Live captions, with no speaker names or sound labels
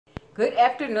Good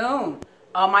afternoon,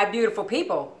 all my beautiful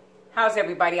people. How's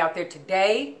everybody out there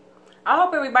today? I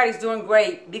hope everybody's doing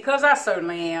great, because I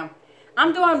certainly am.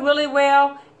 I'm doing really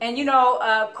well, and you know,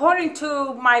 according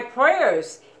to my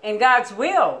prayers and God's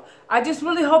will, I just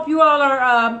really hope you all are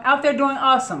out there doing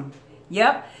awesome.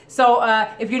 Yep. So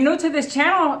if you're new to this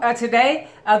channel today,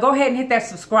 go ahead and hit that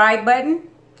subscribe button.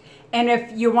 And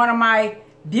if you're one of my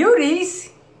beauties,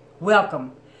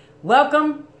 welcome.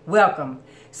 Welcome, welcome.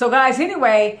 So guys,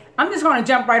 anyway, I'm just going to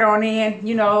jump right on in,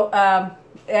 you know,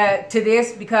 to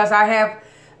this, because I have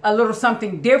a little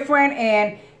something different,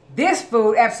 and this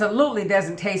food absolutely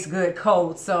doesn't taste good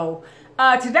cold. So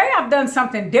today I've done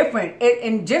something different,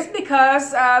 and just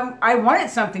because I wanted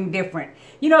something different.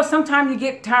 You know, sometimes you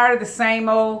get tired of the same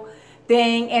old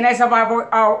thing, and as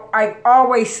I've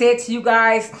always said to you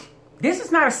guys, this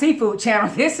is not a seafood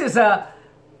channel. This is a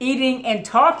eating and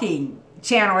talking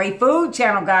channel, a food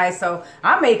channel, guys. So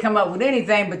I may come up with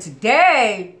anything, but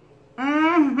today,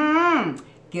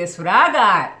 guess what I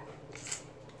got?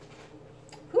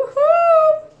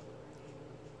 Woohoo!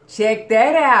 Check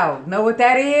that out. Know what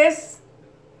that is?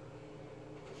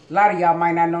 A lot of y'all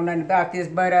might not know nothing about this,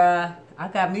 but I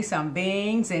got me some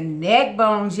beans and neck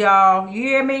bones, y'all. You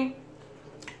hear me?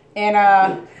 And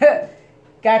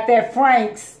got that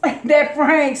Frank's. That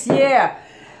Frank's, yeah.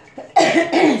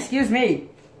 Excuse me.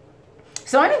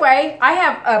 So anyway, I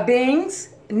have beans,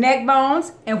 neck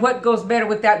bones, and what goes better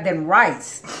with that than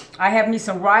rice? I have me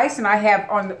some rice, and I have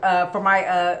on for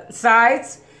my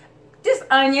sides just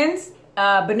onions,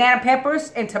 banana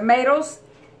peppers, and tomatoes,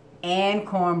 and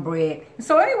cornbread.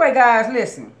 So anyway, guys,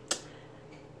 listen.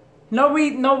 No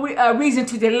reason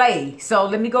to delay. So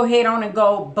let me go ahead on and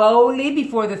go boldly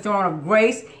before the throne of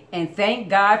grace and thank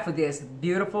God for this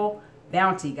beautiful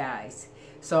bounty, guys.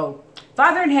 So,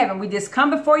 Father in heaven, we just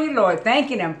come before you, Lord,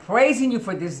 thanking and praising you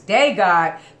for this day,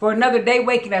 God, for another day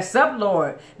waking us up,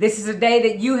 Lord. This is a day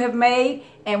that you have made,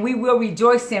 and we will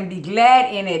rejoice and be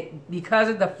glad in it because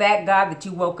of the fact, God, that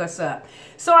you woke us up.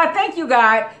 So I thank you,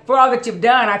 God, for all that you've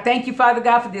done. I thank you, Father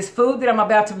God, for this food that I'm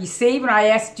about to receive, and I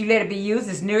ask that you let it be used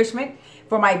as nourishment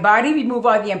for my body. Remove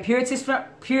all the impurities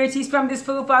from this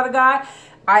food, Father God.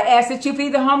 I ask that you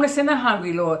feed the homeless and the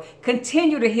hungry, Lord.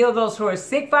 Continue to heal those who are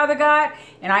sick, Father God.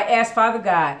 And I ask, Father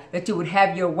God, that you would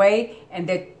have your way, and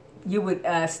that you would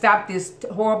stop this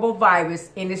horrible virus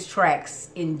in its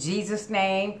tracks. In Jesus'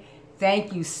 name,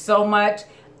 thank you so much.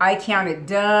 I count it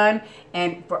done.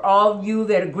 And for all of you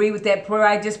that agree with that prayer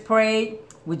I just prayed,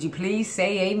 would you please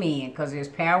say amen? Because there's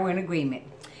power in agreement.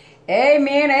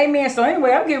 Amen, amen. So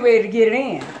anyway, I'm getting ready to get it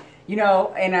in. You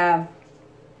know, and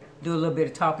do a little bit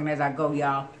of talking as I go,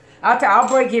 y'all. I'll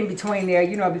break in between there,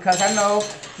 you know, because I know,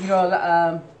 you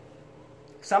know,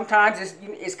 sometimes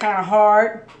it's kind of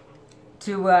hard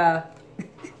to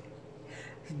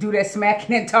do that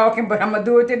smacking and talking, but I'm going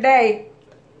to do it today.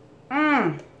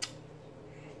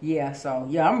 Yeah, so,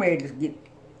 yeah, I'm ready to get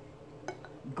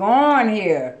going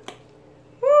here.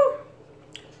 Woo.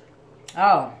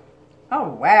 Oh,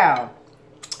 wow.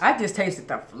 I just tasted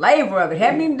the flavor of it.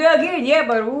 Haven't even dug in yet,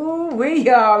 but ooh-wee,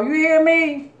 y'all. You hear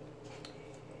me?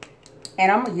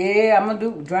 And I'm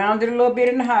gonna drown it a little bit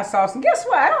in the hot sauce. And guess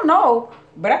what? I don't know,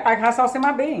 but I like hot sauce in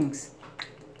my beans.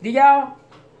 Do y'all?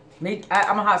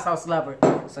 I'm a hot sauce lover.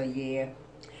 So yeah,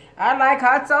 I like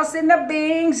hot sauce in the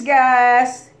beans,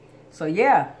 guys. So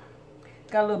yeah,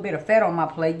 got a little bit of fat on my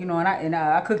plate, you know, and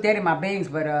I cook that in my beans,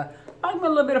 but I give a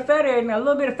little bit of fat in there. A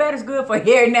little bit of fat is good for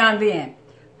here now and then.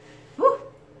 Woo.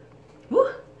 Woo.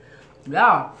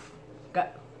 Y'all,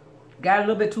 got a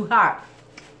little bit too hot.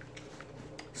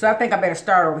 So I think I better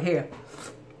start over here.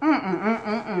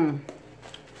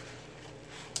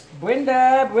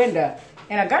 Brenda.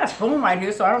 And I got a spoon right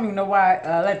here, so I don't even know why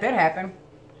I let that happen.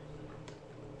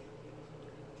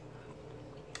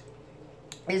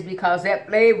 It's because that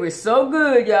flavor is so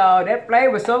good, y'all. That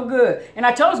flavor is so good. And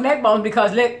I chose neck bones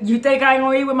because, you think I ain't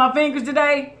gonna eat with my fingers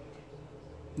today?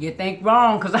 You think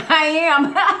wrong, because I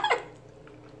am.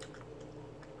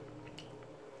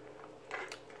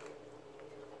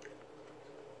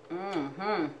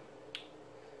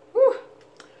 Whew.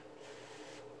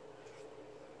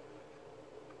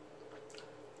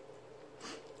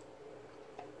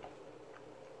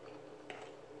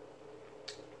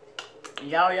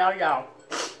 Y'all.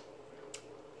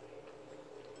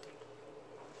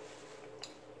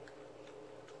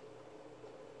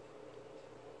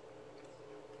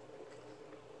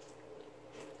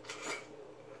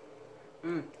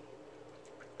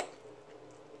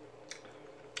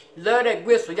 Love that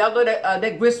gristle. Y'all love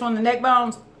that gristle on the neck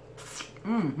bones?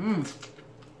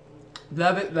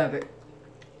 Love it, love it.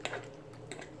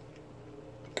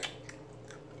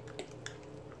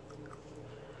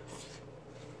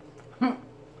 I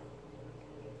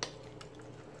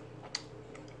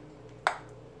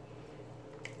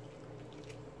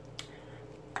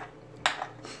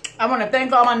want to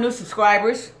thank all my new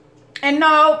subscribers. And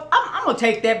no, I'm going to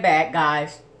take that back,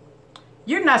 guys.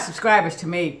 You're not subscribers to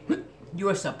me.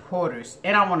 You're supporters.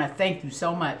 And I want to thank you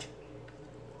so much.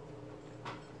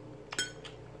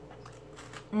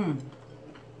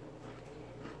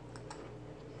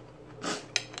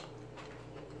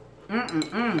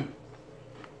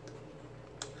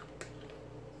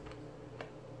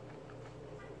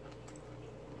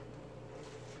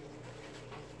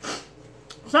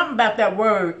 Something about that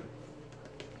word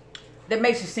that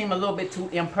makes it seem a little bit too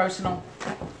impersonal.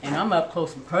 And I'm up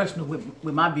close and personal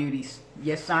with my beauties.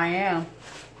 Yes, I am.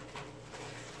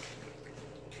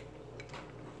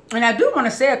 And I do want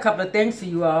to say a couple of things to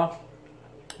you all.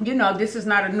 You know, this is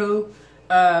not a new,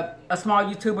 a small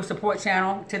YouTuber support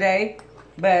channel today.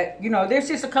 But, you know, there's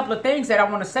just a couple of things that I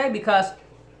want to say because,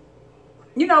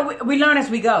 you know, we learn as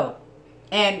we go.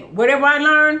 And whatever I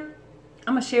learn,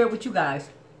 I'm going to share it with you guys.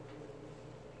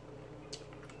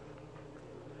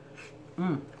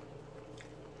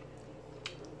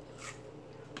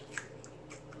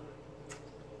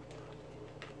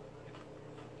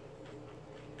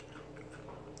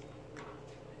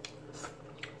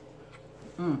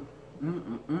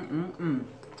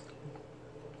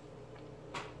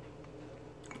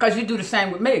 Because you do the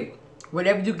same with me.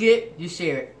 Whatever you get, you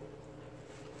share it.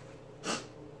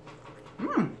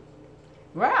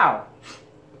 Wow.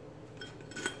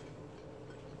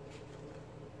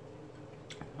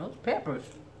 Those peppers.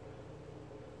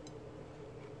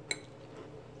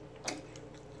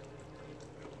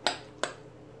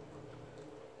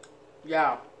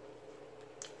 Y'all.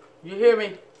 You hear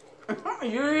me?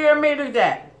 You hear me to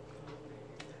that?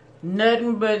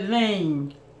 Nothing but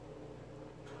lean.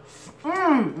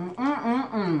 At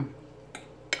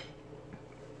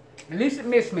least it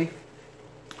missed me.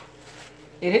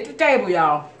 It hit the table,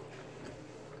 y'all.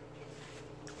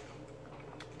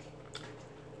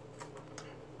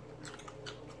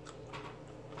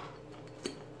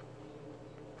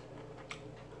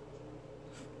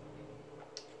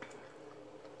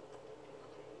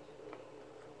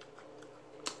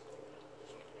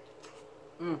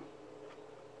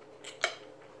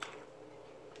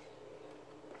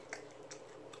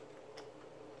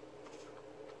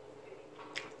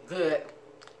 Good.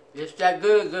 It's that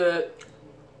good.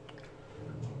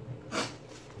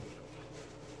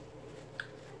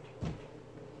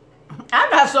 I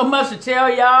got so much to tell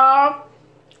y'all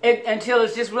until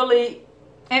it's just really,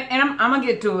 and I'm gonna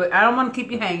get to it. I don't want to keep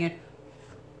you hanging.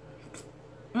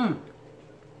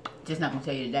 Just not gonna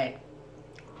tell you today.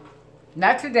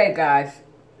 Not today, guys.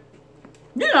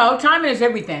 You know, time is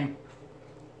everything.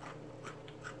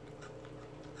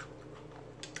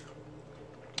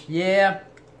 Yeah.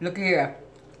 Look here.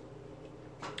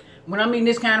 When I'm eating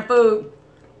this kind of food,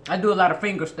 I do a lot of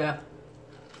finger stuff.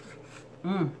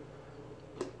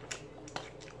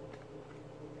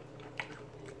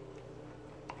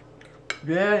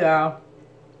 Yeah, y'all.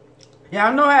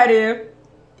 Y'all know how it is.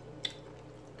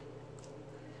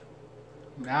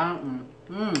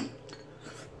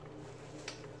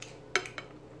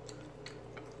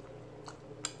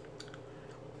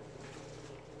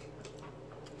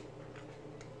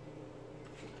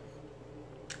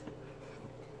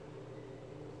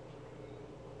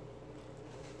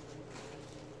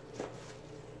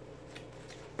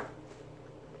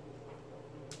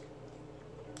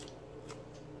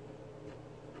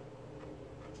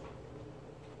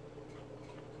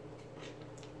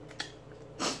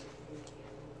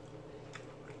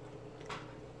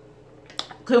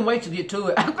 Couldn't wait to get to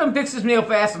it. I couldn't fix this meal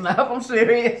fast enough. I'm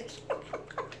serious.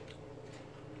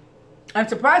 I'm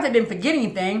surprised I didn't forget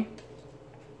anything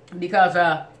because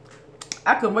I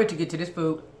couldn't wait to get to this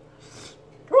food.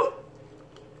 Woo.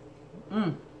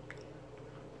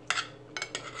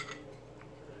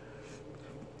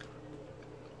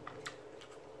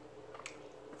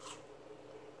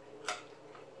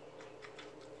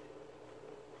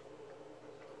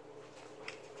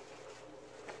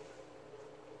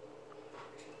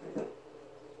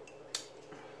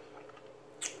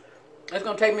 It's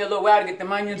gonna take me a little while to get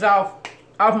the onions off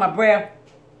my breath,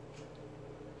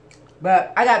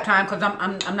 but I got time because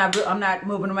I'm not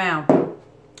moving around.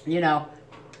 You know,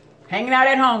 hanging out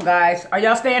at home, guys. Are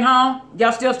y'all staying home?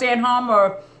 Y'all still staying home,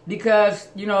 or because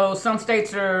you know some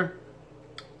states are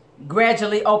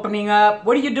gradually opening up?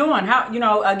 What are you doing? How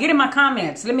get in my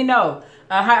comments. Let me know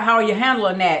how are you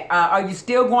handling that. Are you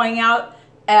still going out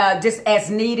just as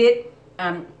needed?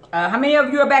 How many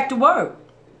of you are back to work?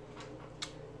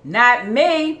 Not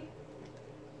me.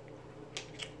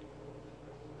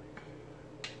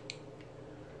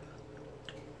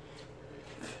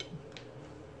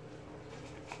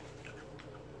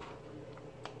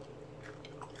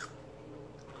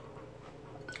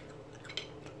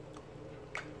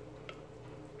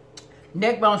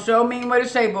 Neck bones sure mean what it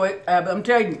say, boy. I'm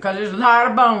telling you, because there's a lot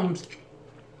of bones.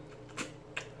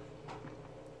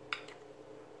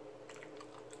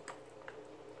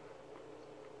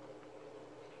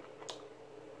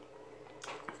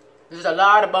 There's a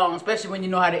lot of bones, especially when you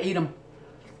know how to eat them.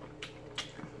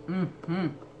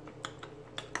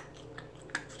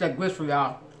 It's that grits for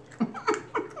y'all.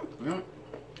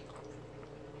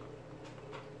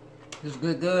 This is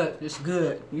good. This is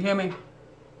good. You hear me?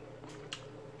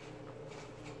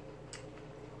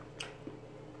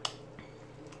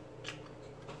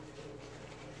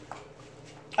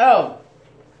 Oh.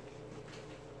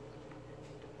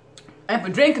 And for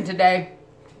drinking today,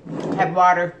 have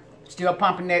water, still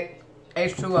pumping that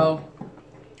H2O.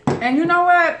 And you know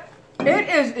what? It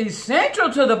is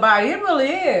essential to the body. It really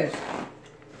is.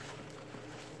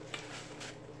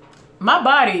 My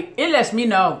body, it lets me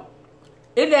know.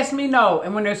 It lets me know.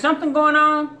 And when there's something going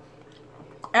on,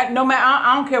 no matter,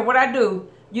 I don't care what I do,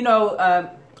 you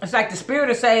know, it's like the spirit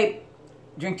will say,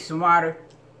 drink some water,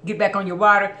 get back on your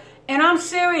water. And I'm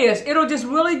serious. It'll just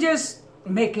really just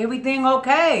make everything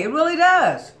okay. It really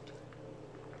does.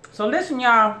 So listen,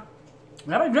 y'all.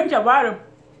 Never drink that water.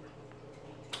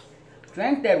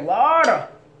 Drink that water.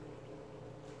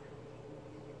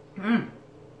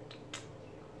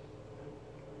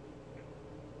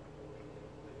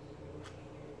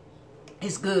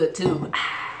 It's good too.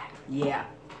 Yeah.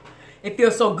 It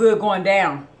feels so good going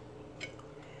down.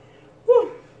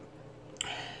 Woo.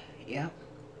 Yeah.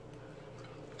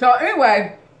 So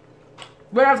anyway,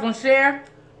 what I was going to share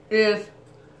is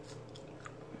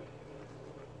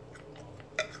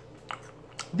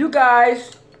you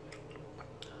guys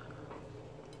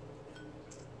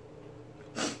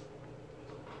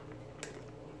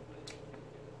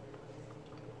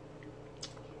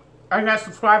are not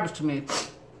subscribers to me.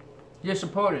 You're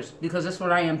supporters, because that's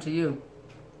what I am to you.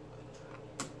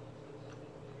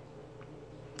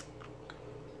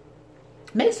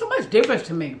 Makes so much difference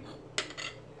to me.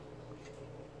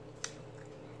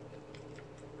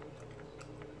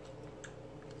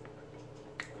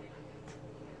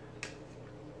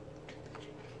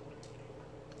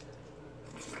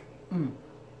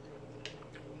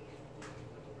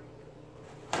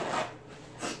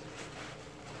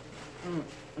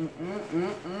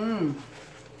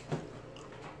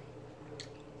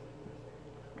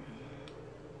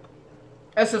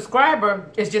 A subscriber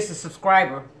is just a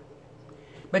subscriber.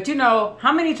 But you know,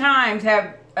 how many times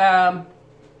have,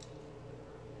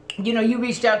 you know, you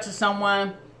reached out to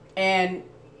someone and,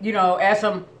 you know, asked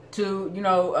them to, you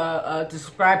know, to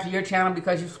subscribe to your channel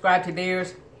because you subscribe to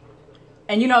theirs.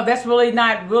 And, you know, that's really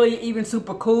not really even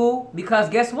super cool, because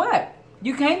guess what?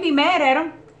 You can't be mad at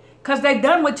them because they've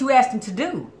done what you asked them to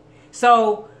do.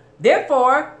 So,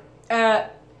 therefore,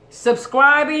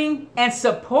 subscribing and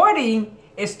supporting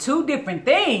is two different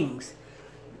things.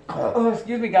 Oh,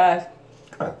 excuse me, guys.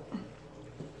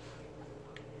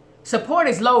 Support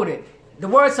is loaded. The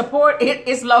word support,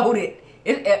 it's loaded.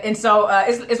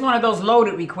 It's one of those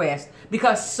loaded requests,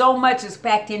 because so much is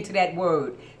packed into that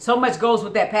word. So much goes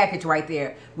with that package right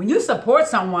there. When you support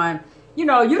someone, you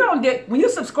know, you don't get, when you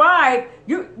subscribe,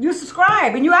 you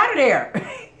subscribe and you out of there.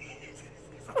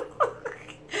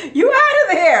 You out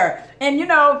of there. And you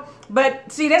know,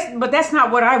 but see, that's not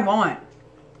what I want.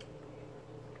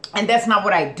 And that's not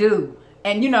what I do.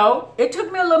 And you know, it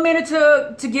took me a little minute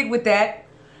to get with that.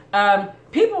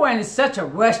 People are in such a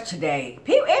rush today.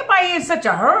 Everybody in such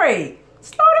a hurry.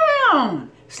 Slow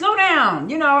down. Slow down.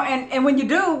 You know, and when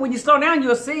you slow down,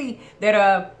 you'll see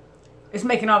that it's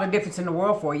making all the difference in the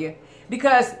world for you.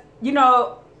 Because, you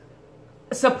know,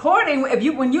 supporting,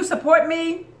 when you support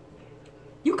me,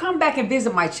 you come back and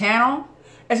visit my channel.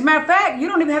 As a matter of fact, you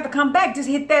don't even have to come back. Just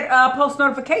hit that post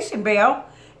notification bell,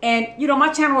 and you know,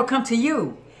 my channel will come to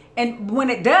you. And when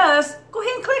it does, go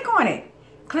ahead and click on it.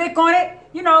 Click on it.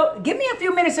 You know, give me a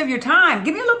few minutes of your time.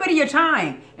 Give me a little bit of your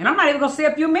time. And I'm not even going to say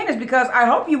a few minutes, because I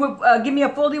hope you would give me a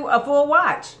full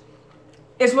watch.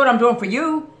 It's what I'm doing for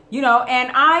you, you know,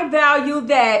 and I value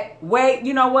that way.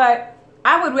 You know what?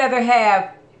 I would rather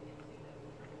have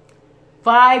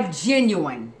 5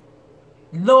 genuine,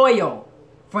 loyal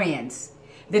friends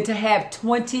than to have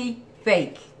 20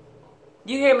 fake.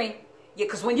 You hear me? Yeah,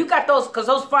 because when you got those, because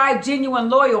those 5 genuine,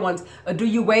 loyal ones do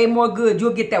you way more good.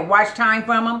 You'll get that watch time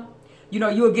from them. You know,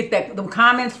 you'll get them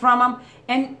comments from them.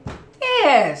 And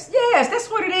yes, that's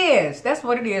what it is. That's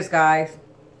what it is, guys.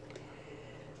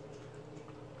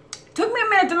 Took me a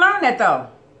minute to learn that, though.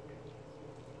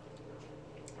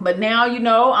 But now, you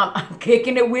know, I'm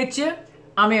kicking it with you.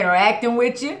 I'm interacting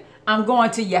with you. I'm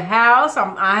going to your house.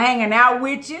 I'm hanging out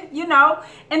with you, you know.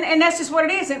 And that's just what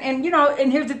it is. And you know,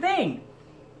 and here's the thing.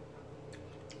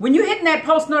 when you're hitting that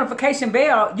post notification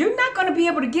bell, you're not going to be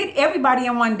able to get everybody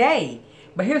in one day.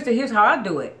 But here's how I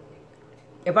do it.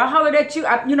 If I hollered at you,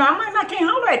 I might not can't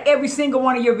holler at every single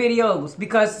one of your videos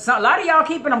because a lot of y'all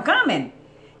keeping them coming.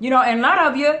 And a lot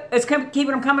of you is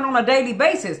keeping them coming on a daily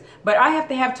basis. But I have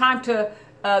to have time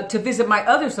to visit my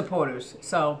other supporters.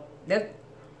 So that.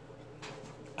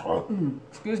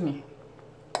 Excuse me.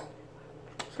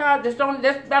 So that's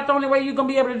the only way you're gonna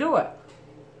be able to do it.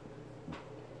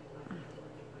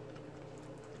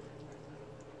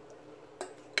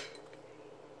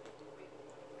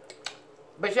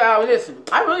 But y'all, listen,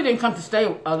 I really didn't come to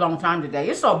stay a long time today.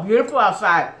 It's so beautiful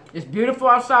outside. It's beautiful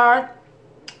outside.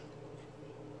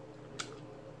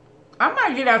 I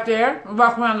might get out there and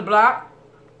walk around the block.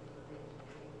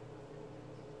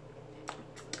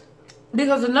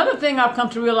 Because another thing I've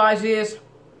come to realize is,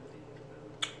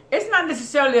 it's not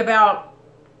necessarily about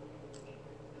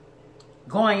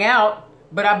going out,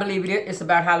 but I believe it's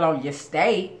about how long you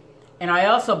stay. And I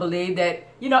also believe that,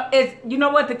 you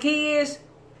know what the key is?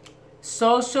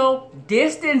 Social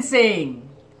distancing.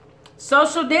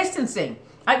 Social distancing.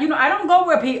 I don't go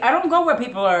where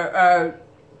people are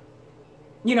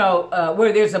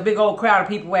where there's a big old crowd of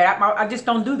people at. I just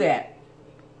don't do that.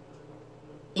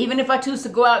 Even if I choose to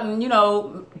go out and,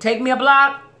 take me a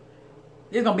block,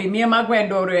 it's going to be me and my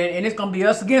granddaughter, and it's going to be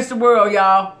us against the world,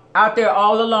 y'all, out there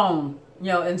all alone.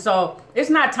 And so it's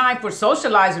not time for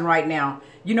socializing right now,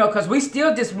 because we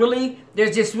still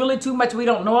there's just really too much we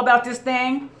don't know about this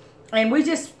thing. And we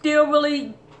just still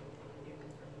really,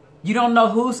 you don't know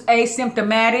who's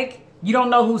asymptomatic. You don't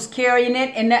know who's carrying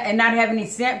it and not have any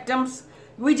symptoms.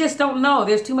 We just don't know.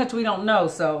 There's too much we don't know.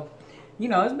 So,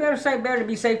 it's better to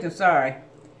be safe than sorry.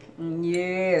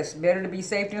 Yes, better to be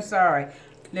safe than sorry.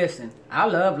 Listen, I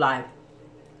love life.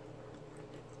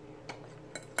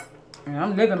 And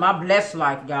I'm living my blessed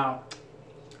life, y'all.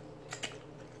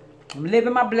 I'm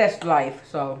living my blessed life,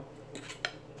 so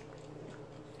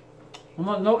I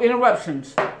want no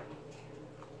interruptions.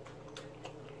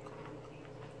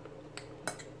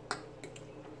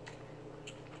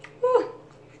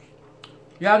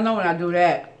 Y'all know when I do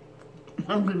that,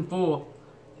 I'm getting full.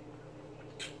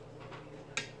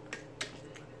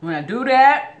 When I do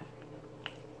that,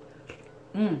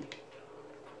 yeah,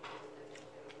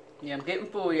 I'm getting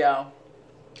full, y'all.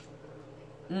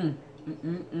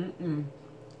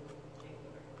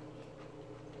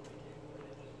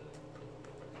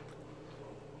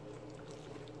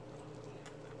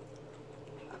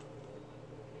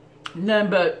 Nothing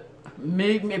but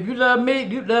meat. If you love meat,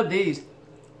 you love these.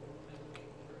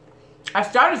 I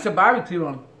started to barbecue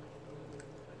them.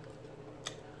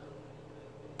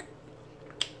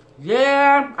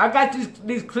 Yeah, I got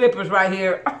these clippers right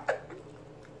here.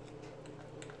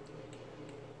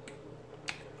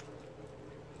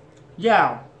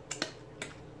 Yeah.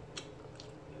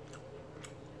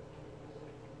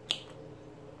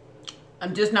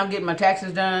 I'm just now getting my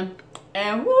taxes done.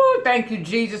 And whoo, thank you,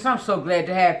 Jesus. I'm so glad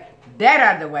to have that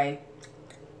out of the way.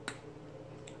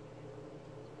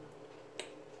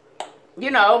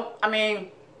 I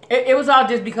mean, it was all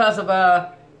just because of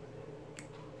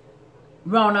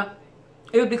Rona.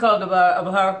 It was because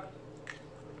of her.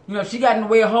 She got in the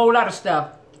way of a whole lot of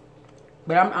stuff.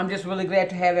 But I'm just really glad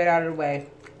to have it out of the way.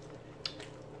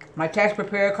 My tax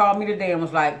preparer called me today and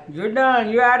was like, "You're done.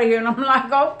 You're out of here." And I'm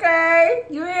like, "Okay,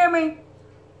 you hear me?"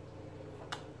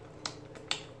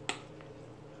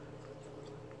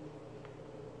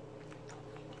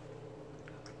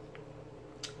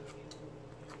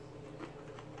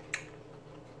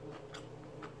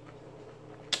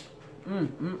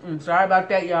 Sorry about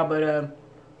that, y'all, but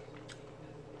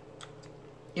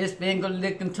it's finger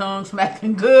licking, tongue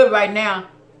smacking good right now.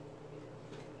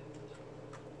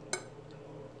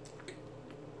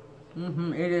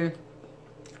 It is.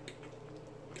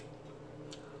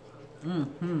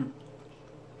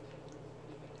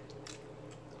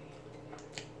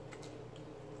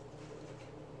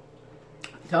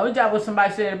 Told y'all what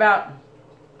somebody said about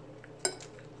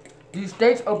these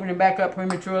states opening back up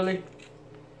prematurely.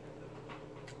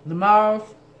 The malls,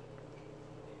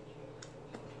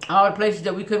 all the places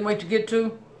that we couldn't wait to get to.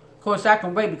 Of course, I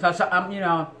can wait because I'm,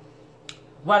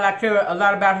 while I care a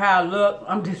lot about how I look,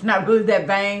 I'm just not really that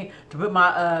vain to put my,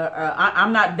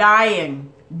 I'm not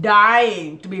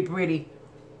dying to be pretty.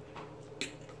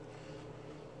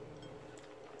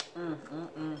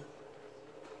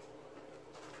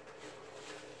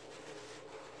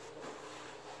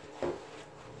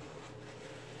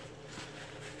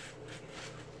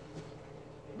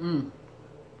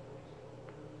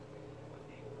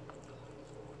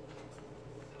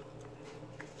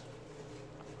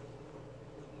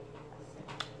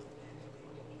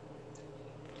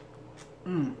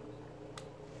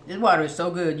 This water is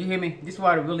so good. You hear me? This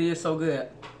water really is so good.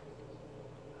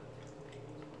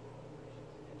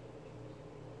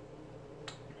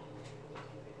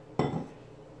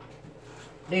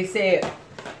 They said,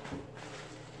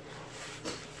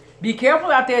 be careful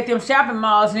out there at them shopping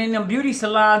malls and in them beauty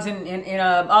salons and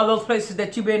all those places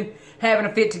that you've been having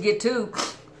a fit to get to.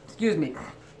 Excuse me.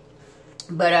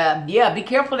 But yeah, be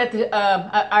careful at the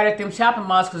out at them shopping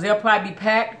malls because they'll probably be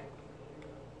packed.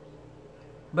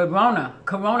 But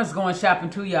Corona's going shopping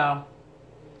too, y'all.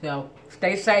 So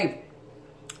stay safe.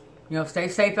 You know, stay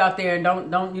safe out there and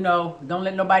don't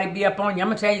let nobody be up on you. I'm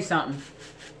gonna tell you something.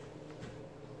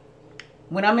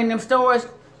 When I'm in them stores,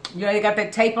 you know, they got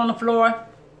that tape on the floor,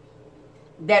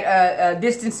 that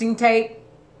distancing tape.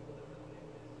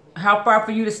 How far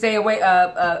for you to stay away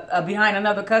behind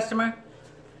another customer?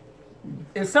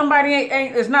 If somebody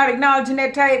is not acknowledging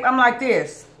that tape, I'm like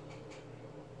this.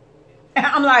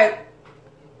 I'm like,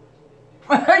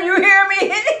 you hear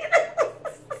me?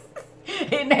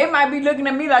 And they might be looking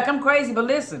at me like I'm crazy, but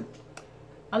listen,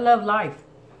 I love life.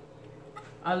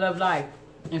 I love life.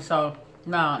 And so,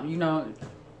 now, you know,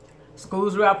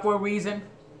 schools are out for a reason.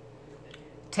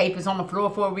 Tape is on the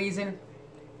floor for a reason.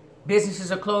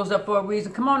 Businesses are closed up for a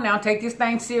reason. Come on now, take this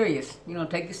thing serious. You know,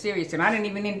 take it serious. And I didn't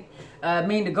even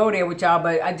mean to go there with y'all,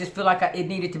 but I just feel like it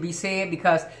needed to be said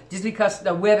because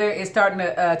the weather is starting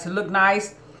to look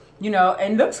nice, you know,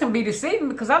 and looks can be deceiving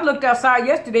because I looked outside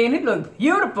yesterday and it looked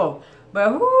beautiful.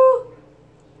 But whoo,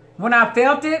 when I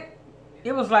felt it,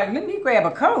 it was like, let me grab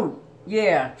a coat.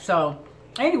 Yeah. So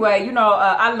anyway, you know,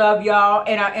 I love y'all,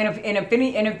 and if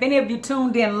any of you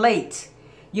tuned in late,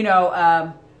 you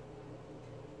know,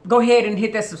 go ahead and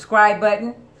hit that subscribe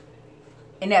button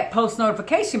and that post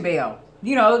notification bell.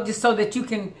 You know, just so that you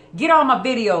can get all my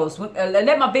videos.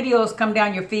 Let my videos come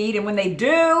down your feed, and when they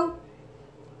do,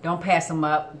 don't pass them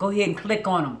up. Go ahead and click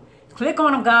on them. Click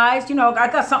on them, guys. You know,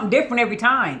 I got something different every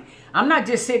time. I'm not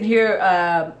just sitting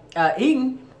here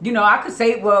eating. You know, I could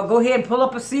say, well, go ahead and pull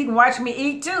up a seat and watch me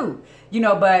eat too. You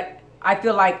know, but I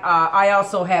feel like I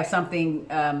also have something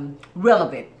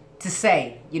relevant to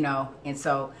say, you know. And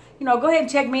so, you know, go ahead and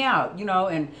check me out, you know.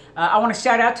 And I want to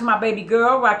shout out to my baby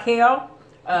girl, Raquel.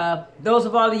 Those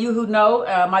of all of you who know,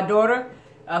 my daughter,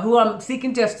 who I'm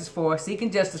seeking justice for.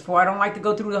 I don't like to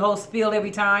go through the whole spiel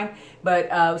every time,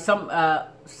 but some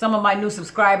of my new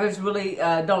subscribers really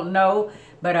don't know.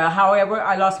 But however,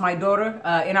 I lost my daughter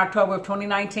in October of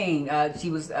 2019. She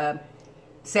was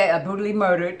brutally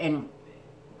murdered, and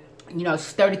you know,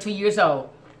 she's 32 years old.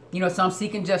 You know, so I'm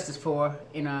seeking justice for her,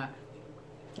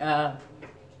 and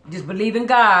just believe in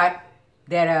God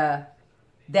that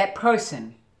that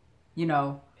person, you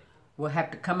know, will have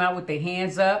to come out with their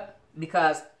hands up,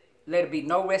 because let it be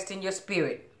no rest in your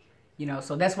spirit. You know,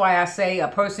 so that's why I say a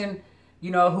person,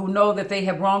 you know, who know that they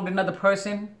have wronged another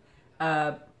person,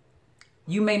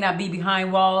 you may not be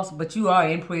behind walls, but you are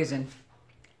in prison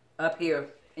up here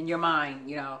in your mind,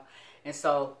 you know. And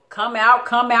so come out,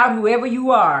 whoever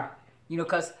you are, you know,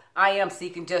 because I am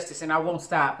seeking justice and I won't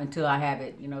stop until I have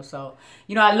it, you know. So,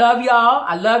 you know, I love y'all.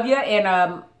 I love you,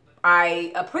 and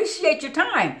I appreciate your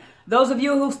time. Those of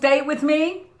you who stayed with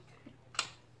me,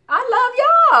 I love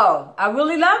y'all. I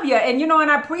really love you. And, you know,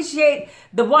 and I appreciate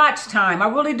the watch time. I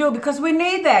really do, because we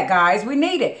need that, guys. We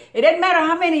need it. It doesn't matter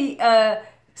how many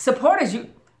supporters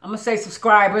I'm going to say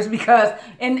subscribers, because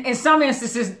in some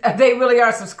instances, they really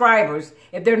are subscribers.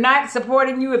 If they're not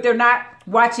supporting you, if they're not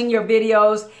watching your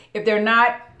videos, if they're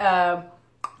not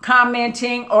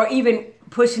commenting or even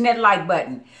pushing that like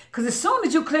button. Because as soon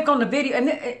as you click on the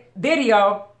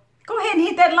video, go ahead and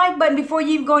hit that like button before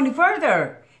you even go any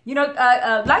further. You know,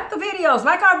 like the videos,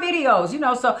 like our videos, you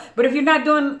know. So, but if you're not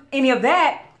doing any of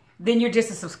that, then you're just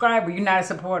a subscriber. You're not a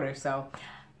supporter. So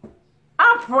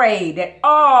I pray that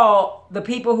all the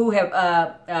people who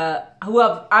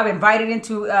I've invited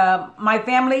into my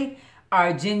family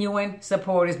are genuine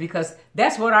supporters, because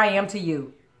that's what I am to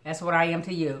you. That's what I am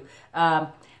to you.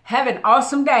 Have an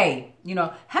awesome day. You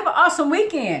know, have an awesome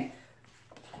weekend.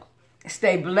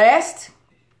 Stay blessed.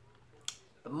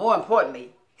 But more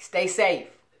importantly, stay safe.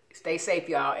 Stay safe,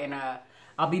 y'all. And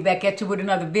I'll be back at you with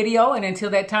another video. And until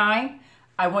that time,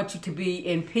 I want you to be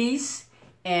in peace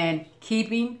and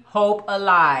keeping hope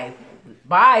alive.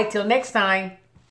 Bye. Till next time.